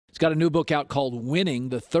got a new book out called Winning,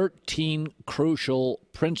 the 13 Crucial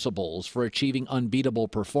Principles for Achieving Unbeatable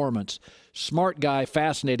Performance. Smart guy,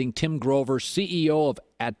 fascinating. Tim Grover, CEO of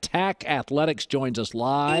Attack Athletics, joins us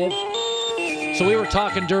live. So we were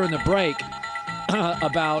talking during the break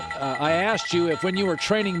about, I asked you if when you were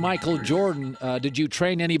training Michael Jordan, did you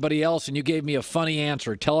train anybody else? And you gave me a funny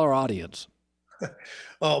answer. Tell our audience.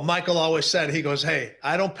 Well, Michael always said, he goes, hey,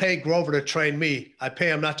 I don't pay Grover to train me. I pay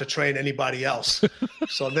him not to train anybody else.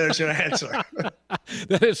 So there's your answer.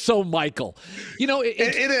 That is so Michael. You know, it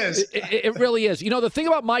is. It really is. You know, the thing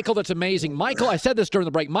about Michael that's amazing, Michael, I said this during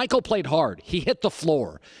the break, Michael played hard. He hit the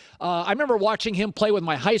floor. I remember watching him play with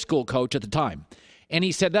my high school coach at the time. And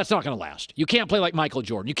he said, that's not going to last. You can't play like Michael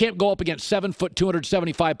Jordan. You can't go up against 7 foot,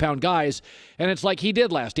 275-pound guys. And it's like he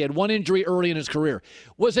did last. He had one injury early in his career.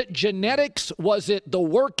 Was it genetics? Was it the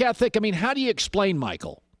work ethic? I mean, how do you explain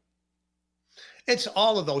Michael? It's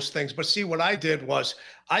all of those things. But see, what I did was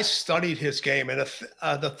I studied his game. And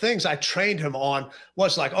the things I trained him on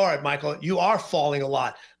was like, all right, Michael, you are falling a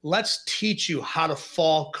lot. Let's teach you how to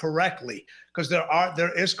fall correctly, because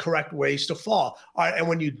there is correct ways to fall. All right. And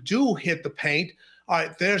when you do hit the paint, all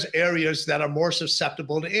right, there's areas that are more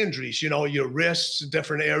susceptible to injuries, you know, your wrists,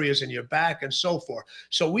 different areas in your back, and so forth.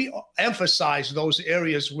 So we emphasized those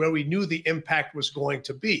areas where we knew the impact was going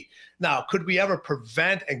to be. Now, could we ever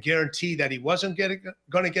prevent and guarantee that he wasn't going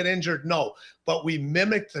to get injured? No, but we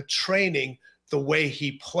mimicked the training the way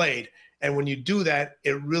he played. And when you do that,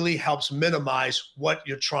 it really helps minimize what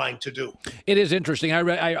you're trying to do. It is interesting. I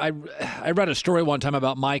read a story one time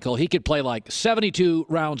about Michael. He could play like 72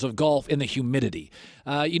 rounds of golf in the humidity.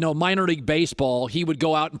 You know, minor league baseball, he would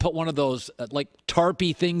go out and put one of those like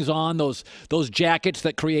tarpy things on, those jackets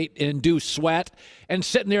that create and induce sweat, and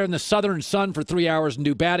sitting there in the southern sun for 3 hours and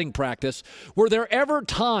do batting practice. Were there ever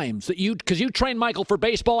times that because you trained Michael for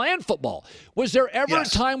baseball and football, was there ever a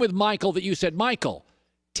time with Michael that you said, Michael,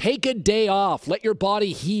 take a day off, let your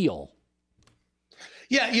body heal?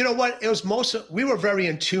 Yeah, you know what? It was we were very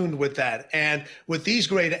in tune with that. And with these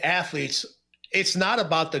great athletes, it's not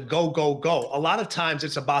about the go, go, go. A lot of times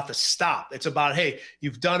it's about the stop. It's about, hey,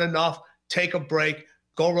 you've done enough, take a break,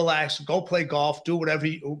 go relax, go play golf, do whatever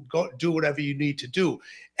you need to do.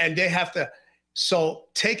 And they have to. So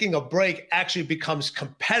taking a break actually becomes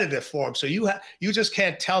competitive for them. So you just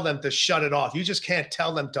can't tell them to shut it off. You just can't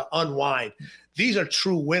tell them to unwind. These are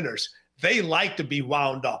true winners. They like to be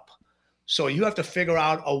wound up. So you have to figure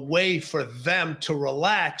out a way for them to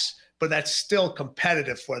relax, but that's still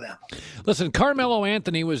competitive for them. Listen, Carmelo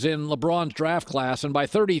Anthony was in LeBron's draft class, and by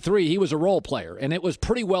 33, he was a role player. And it was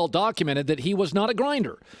pretty well documented that he was not a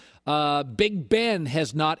grinder. Big Ben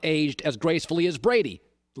has not aged as gracefully as Brady.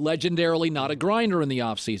 Legendarily not a grinder in the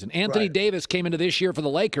offseason. Anthony Davis came into this year for the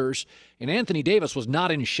Lakers, and Anthony Davis was not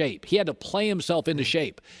in shape. He had to play himself into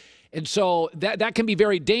shape. And so that can be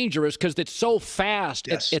very dangerous because it's so fast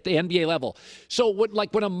at the NBA level. So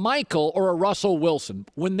when a Michael or a Russell Wilson,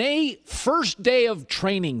 when they first day of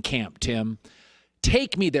training camp, Tim,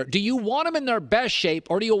 take me there. Do you want them in their best shape,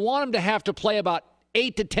 or do you want them to have to play about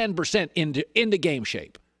 8 to 10% into game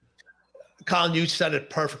shape? Colin, you said it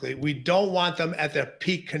perfectly. We don't want them at their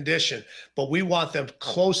peak condition, but we want them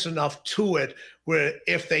close enough to it where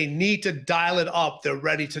if they need to dial it up, they're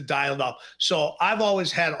ready to dial it up. So I've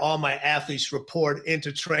always had all my athletes report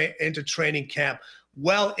into training camp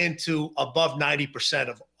well into above 90%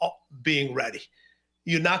 of being ready.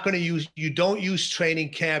 You don't use training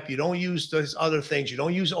camp. You don't use those other things. You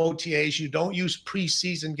don't use OTAs. You don't use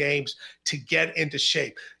preseason games to get into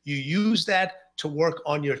shape. You use that to work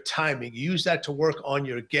on your timing. You use that to work on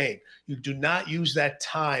your game. You do not use that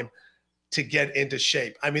time to get into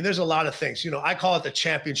shape. I mean, there's a lot of things. You know, I call it the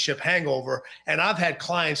championship hangover, and I've had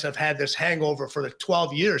clients that have had this hangover for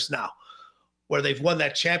 12 years now, where they've won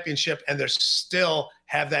that championship and they still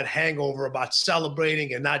have that hangover about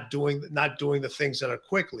celebrating and not doing the things that are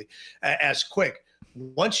as quick.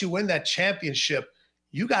 Once you win that championship,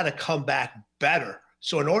 you got to come back better.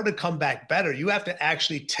 So in order to come back better, you have to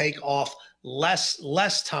actually take off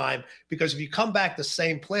less time, because if you come back the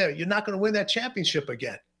same player, you're not going to win that championship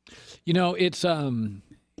again. You know, it's the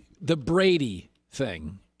Brady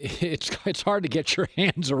thing. It's hard to get your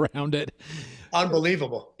hands around it.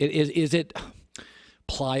 Unbelievable. Is it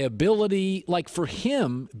pliability? Like for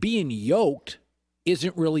him, being yoked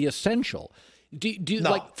isn't really essential. Do No.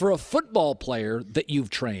 Like for a football player that you've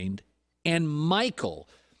trained and Michael,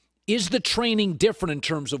 is the training different in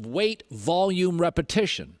terms of weight, volume,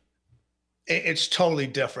 repetition? It's totally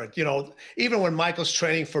different. Even when Michael's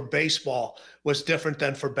training for baseball was different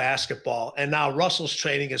than for basketball, and now Russell's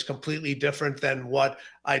training is completely different than what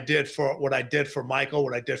I did for Michael,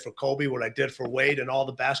 what I did for Kobe, what I did for Wade, and all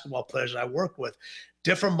the basketball players I work with.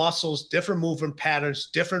 Different muscles, different movement patterns,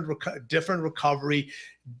 different recovery,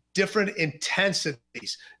 different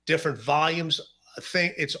intensities, different volumes. I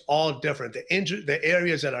think it's all different. The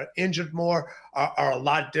areas that are injured more are a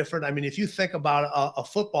lot different. I mean, if you think about a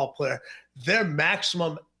football player, their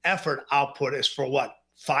maximum effort output is for what,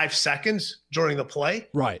 5 seconds during the play?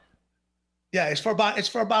 Right. Yeah, it's for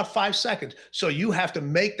about 5 seconds. So you have to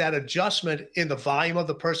make that adjustment in the volume of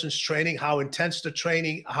the person's training, how intense the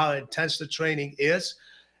training is.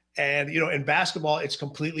 And, in basketball, it's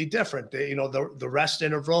completely different. The rest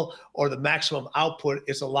interval or the maximum output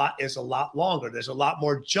is a lot longer. There's a lot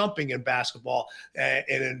more jumping in basketball. And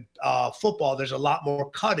in football, there's a lot more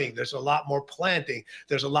cutting. There's a lot more planting.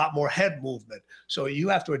 There's a lot more head movement. So you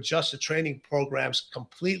have to adjust the training programs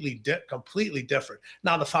completely different.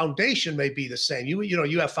 Now, the foundation may be the same.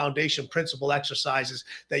 You have foundation principle exercises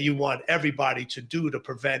that you want everybody to do to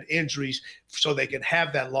prevent injuries so they can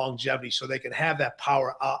have that longevity, so they can have that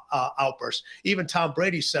power outburst. Even Tom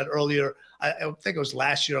Brady said earlier, I think it was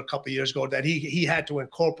last year, a couple of years ago, that he had to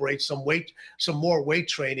incorporate some more weight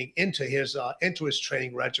training into his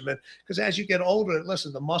training regimen, because as you get older,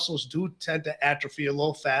 listen, the muscles do tend to atrophy a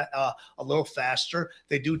little faster.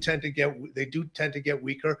 They do tend to get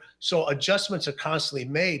weaker. So adjustments are constantly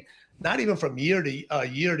made, not even from year to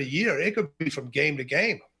year. It could be from game to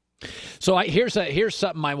game. So here's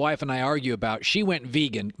something my wife and I argue about. She went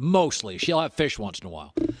vegan mostly. She'll have fish once in a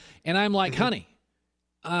while, and I'm like, honey,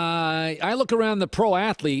 I look around the pro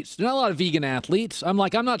athletes. There's not a lot of vegan athletes. I'm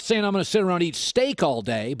like, I'm not saying I'm going to sit around and eat steak all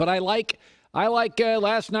day, but I like.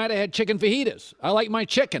 Last night I had chicken fajitas. I like my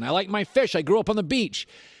chicken. I like my fish. I grew up on the beach.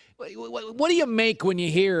 What do you make when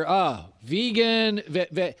you hear vegan?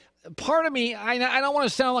 Part of me, I don't want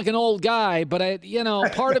to sound like an old guy, but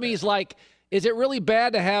part of me is like, is it really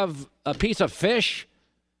bad to have a piece of fish?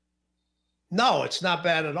 No, it's not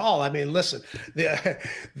bad at all. I mean, listen, the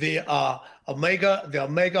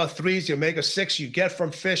omega-3s, the omega-6 you get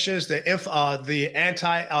from fishes, the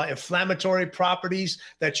anti-inflammatory properties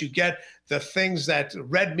that you get, the things that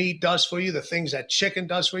red meat does for you, the things that chicken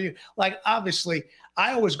does for you. Like, obviously,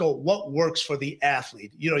 I always go, what works for the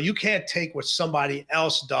athlete? You can't take what somebody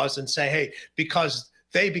else does and say, hey, because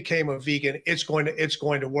they became a vegan, it's going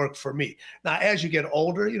to work for me. Now, as you get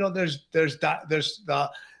older,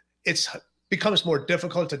 it becomes more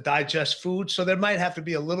difficult to digest food. So there might have to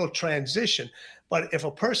be a little transition. But if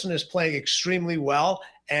a person is playing extremely well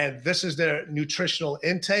and this is their nutritional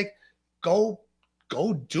intake, go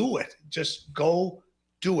do it. Just go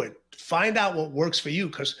do it. Find out what works for you,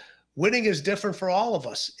 because winning is different for all of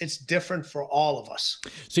us. It's different for all of us.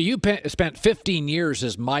 So you spent 15 years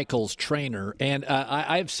as Michael's trainer, and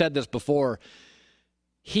I've said this before.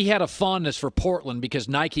 He had a fondness for Portland because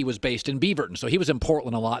Nike was based in Beaverton. So he was in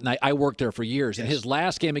Portland a lot, and I worked there for years. Yes. And his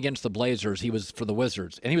last game against the Blazers, he was for the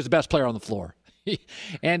Wizards, and he was the best player on the floor.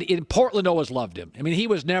 And Portland always loved him. I mean, it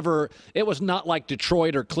was not like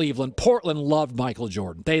Detroit or Cleveland. Portland loved Michael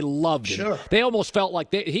Jordan. They loved him. Sure. They almost felt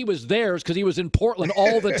like he was theirs because he was in Portland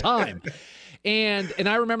all the time. And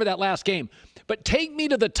I remember that last game. But take me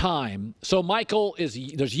to the time. So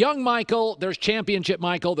there's young Michael, there's championship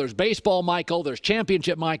Michael, there's baseball Michael, there's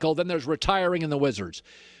championship Michael, then there's retiring in the Wizards.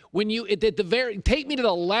 Take me to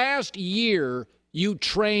the last year you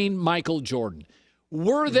trained Michael Jordan.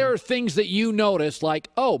 Were there things that you noticed, like,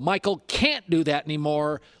 oh, Michael can't do that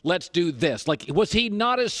anymore, let's do this? Like, was he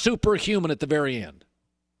not as superhuman at the very end?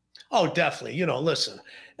 Oh, definitely. Listen,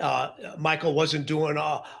 Michael wasn't doing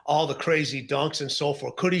all the crazy dunks and so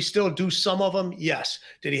forth. Could he still do some of them? Yes.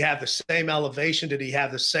 Did he have the same elevation? Did he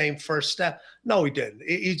have the same first step? No, he didn't.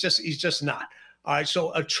 He's just not. All right,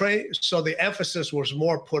 so the emphasis was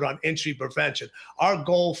more put on injury prevention. Our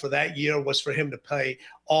goal for that year was for him to play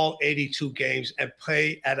all 82 games and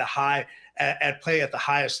play at the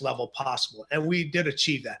highest level possible, and we did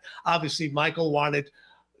achieve that. Obviously, Michael wanted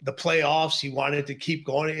the playoffs. He wanted to keep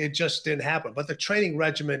going. It just didn't happen. But the training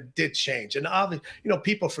regimen did change. And obviously,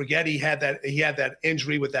 people forget he had that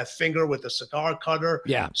injury with that finger with the cigar cutter.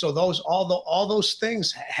 Yeah. So all those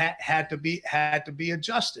things had to be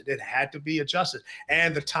adjusted. It had to be adjusted.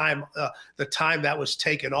 And the time that was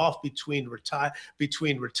taken off between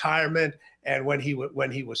retirement and when he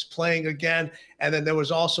was playing again. And then there was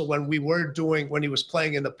also when he was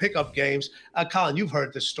playing in the pickup games. Colin, you've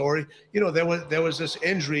heard this story. There was this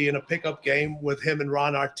injury in a pickup game with him and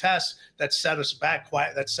Ron Artest that set us back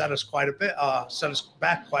quite a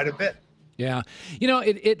bit. Yeah. You know,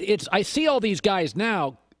 it's I see all these guys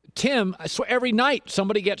now, Tim, I swear every night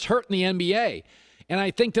somebody gets hurt in the NBA. And I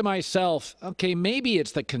think to myself, okay, maybe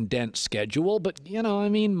it's the condensed schedule, but, you know, I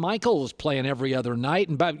mean, Michael was playing every other night.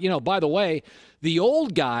 And, by the way, the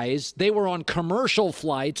old guys, they were on commercial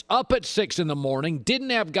flights up at 6 in the morning,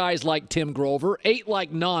 didn't have guys like Tim Grover, ate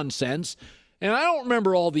like nonsense. And I don't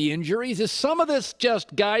remember all the injuries. Is some of this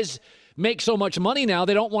just guys make so much money now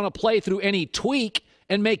they don't want to play through any tweak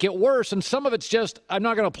and make it worse? And some of it's just, I'm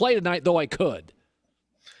not going to play tonight, though I could.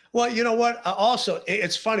 Well, you know what? Also,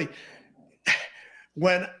 it's funny.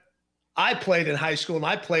 When I played in high school and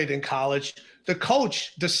I played in college, the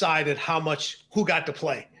coach decided who got to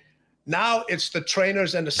play. Now it's the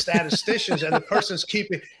trainers and the statisticians and the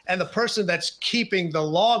person that's keeping the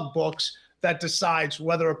log books that decides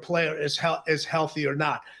whether a player is healthy or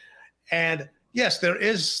not. And yes, there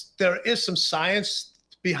is some science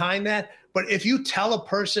behind that. But if you tell a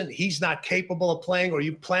person he's not capable of playing, or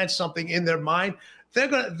you plant something in their mind, they're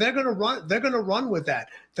gonna run with that.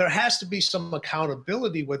 There has to be some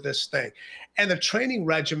accountability with this thing. And the training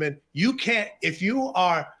regimen, you can't, if you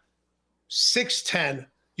are 6'10",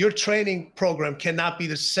 your training program cannot be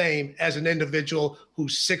the same as an individual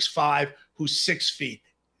who's 6'5", who's 6 feet.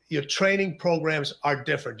 Your training programs are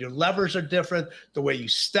different. Your levers are different. The way you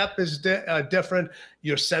step is different.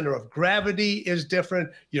 Your center of gravity is different.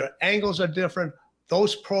 Your angles are different.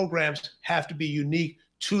 Those programs have to be unique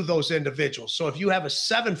to those individuals. So if you have a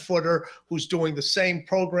 7-footer who's doing the same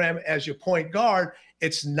program as your point guard,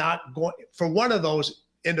 it's not going, for one of those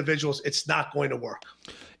individuals, it's not going to work.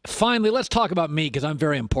 Finally, let's talk about me, because I'm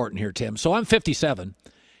very important here, Tim. So I'm 57,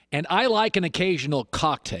 and I like an occasional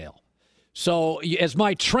cocktail. So as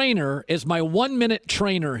my trainer, as my 1-minute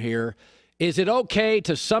trainer here, is it okay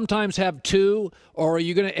to sometimes have 2, or are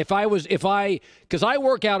you going to, because I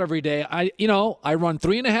work out every day, I run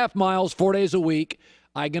 3.5 miles 4 days a week.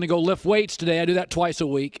 I'm going to go lift weights today. I do that twice a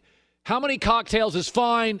week. How many cocktails is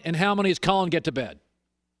fine, and how many is Colin get to bed?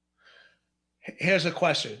 Here's a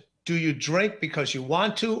question. Do you drink because you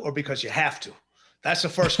want to or because you have to? That's the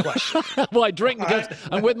first question. Well, I drink because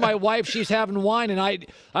I'm with my wife. She's having wine, and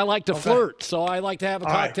I like to flirt. So I like to have a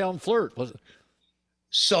cocktail and flirt.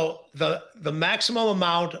 So the maximum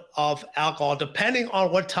amount of alcohol, depending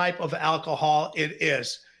on what type of alcohol it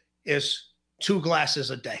is 2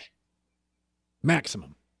 glasses a day.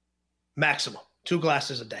 Maximum 2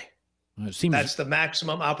 glasses a day. That's the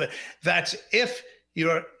maximum output. That's if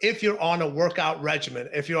you're on a workout regimen.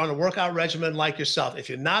 If you're on a workout regimen like yourself, if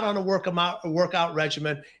you're not on a workout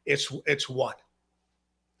regimen, it's 1.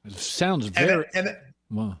 It sounds very. And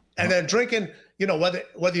then drinking,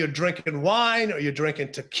 whether you're drinking wine or you're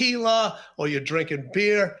drinking tequila or you're drinking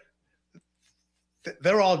beer,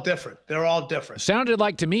 they're all different. They're all different. Sounded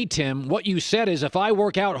like to me, Tim, what you said is if I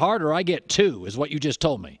work out harder, I get 2, is what you just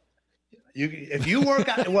told me. If you work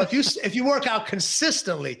out, well, if you work out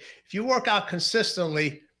consistently,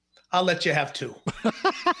 I'll let you have 2.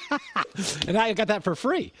 And I got that for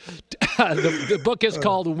free. The book is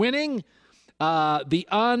called Winning, The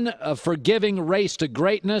Unforgiving Race to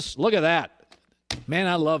Greatness. Look at that. Man,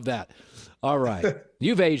 I love that. All right.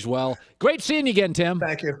 You've aged well. Great seeing you again, Tim.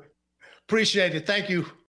 Thank you. Appreciate it. Thank you.